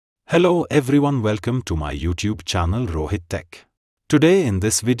Hello everyone, welcome to my YouTube channel ROHIT Tech. Today in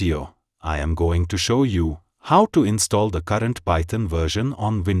this video, I am going to show you how to install the current Python version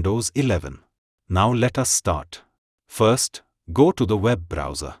on Windows 11. Now let us start. First, go to the web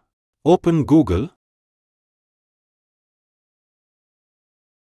browser. Open Google.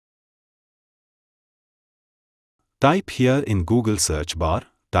 Type here in Google search bar,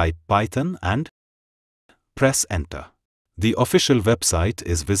 type Python and press enter. The official website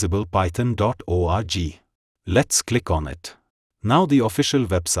is visible python.org. Let's click on it. Now the official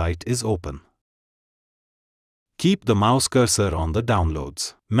website is open. Keep the mouse cursor on the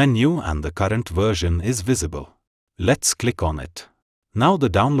downloads menu and the current version is visible. Let's click on it. Now the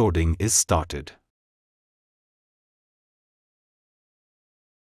downloading is started.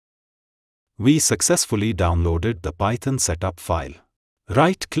 We successfully downloaded the Python setup file.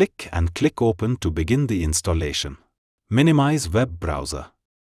 Right-click and click Open to begin the installation. Minimize web browser.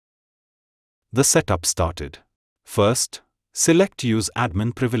 The setup started. First, select Use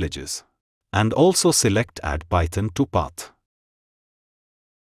admin privileges. And also select Add Python to path.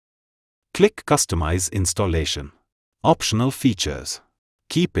 Click Customize installation. Optional features.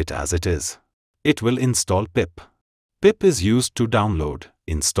 Keep it as it is. It will install pip. Pip is used to download,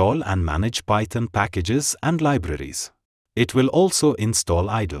 install and manage Python packages and libraries. It will also install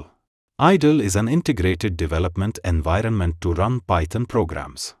idle. Idle is an integrated development environment to run Python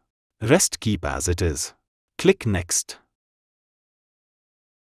programs. Rest keep as it is. Click Next.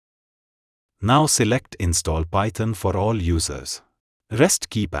 Now select Install Python for all users. Rest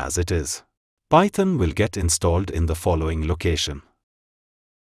keep as it is. Python will get installed in the following location.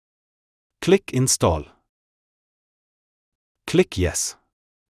 Click Install. Click Yes.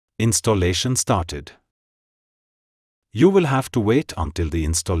 Installation started. You will have to wait until the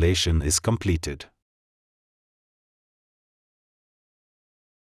installation is completed.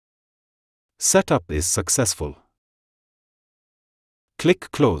 Setup is successful.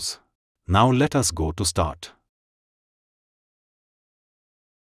 Click Close. Now let us go to Start.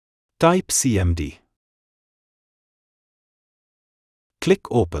 Type CMD. Click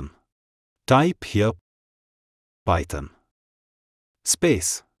Open. Type here Python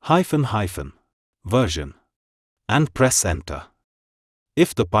space --, version. And press Enter.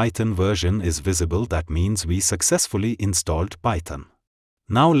 If the Python version is visible, that means we successfully installed Python.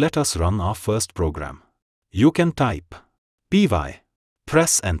 Now let us run our first program. You can type py.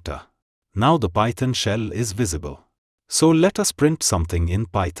 Press Enter. Now the Python shell is visible. So let us print something in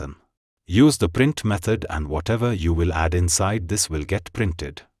Python. Use the print method and whatever you will add inside this will get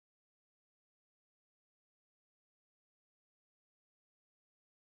printed.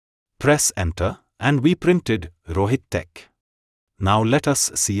 Press Enter. And we printed ROHIT Tech. Now let us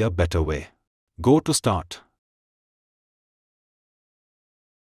see a better way. Go to Start.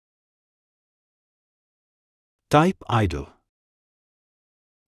 Type idle.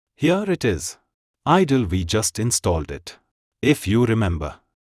 Here it is. Idle, we just installed it. If you remember.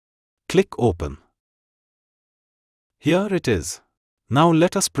 Click Open. Here it is. Now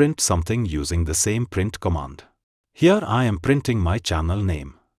let us print something using the same print command. Here I am printing my channel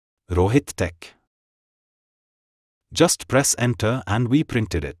name, ROHIT Tech. Just press Enter and we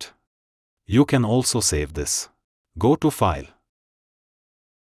printed it. You can also save this. Go to File.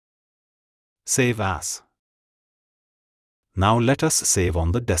 Save as. Now let us save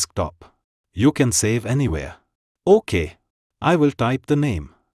on the desktop. You can save anywhere. OK. I will type the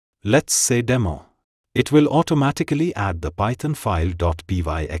name. Let's say demo. It will automatically add the Python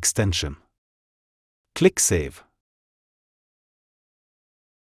file.py extension. Click Save.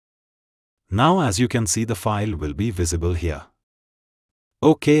 Now as you can see, the file will be visible here.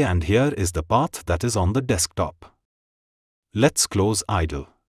 OK, and here is the path that is on the desktop. Let's close idle.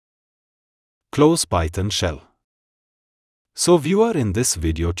 Close Python shell. So viewer, in this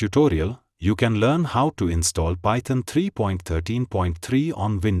video tutorial, you can learn how to install Python 3.13.3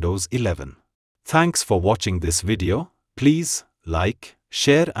 on Windows 11. Thanks for watching this video. Please like,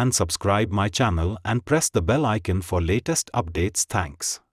 share and subscribe my channel and press the bell icon for latest updates. Thanks.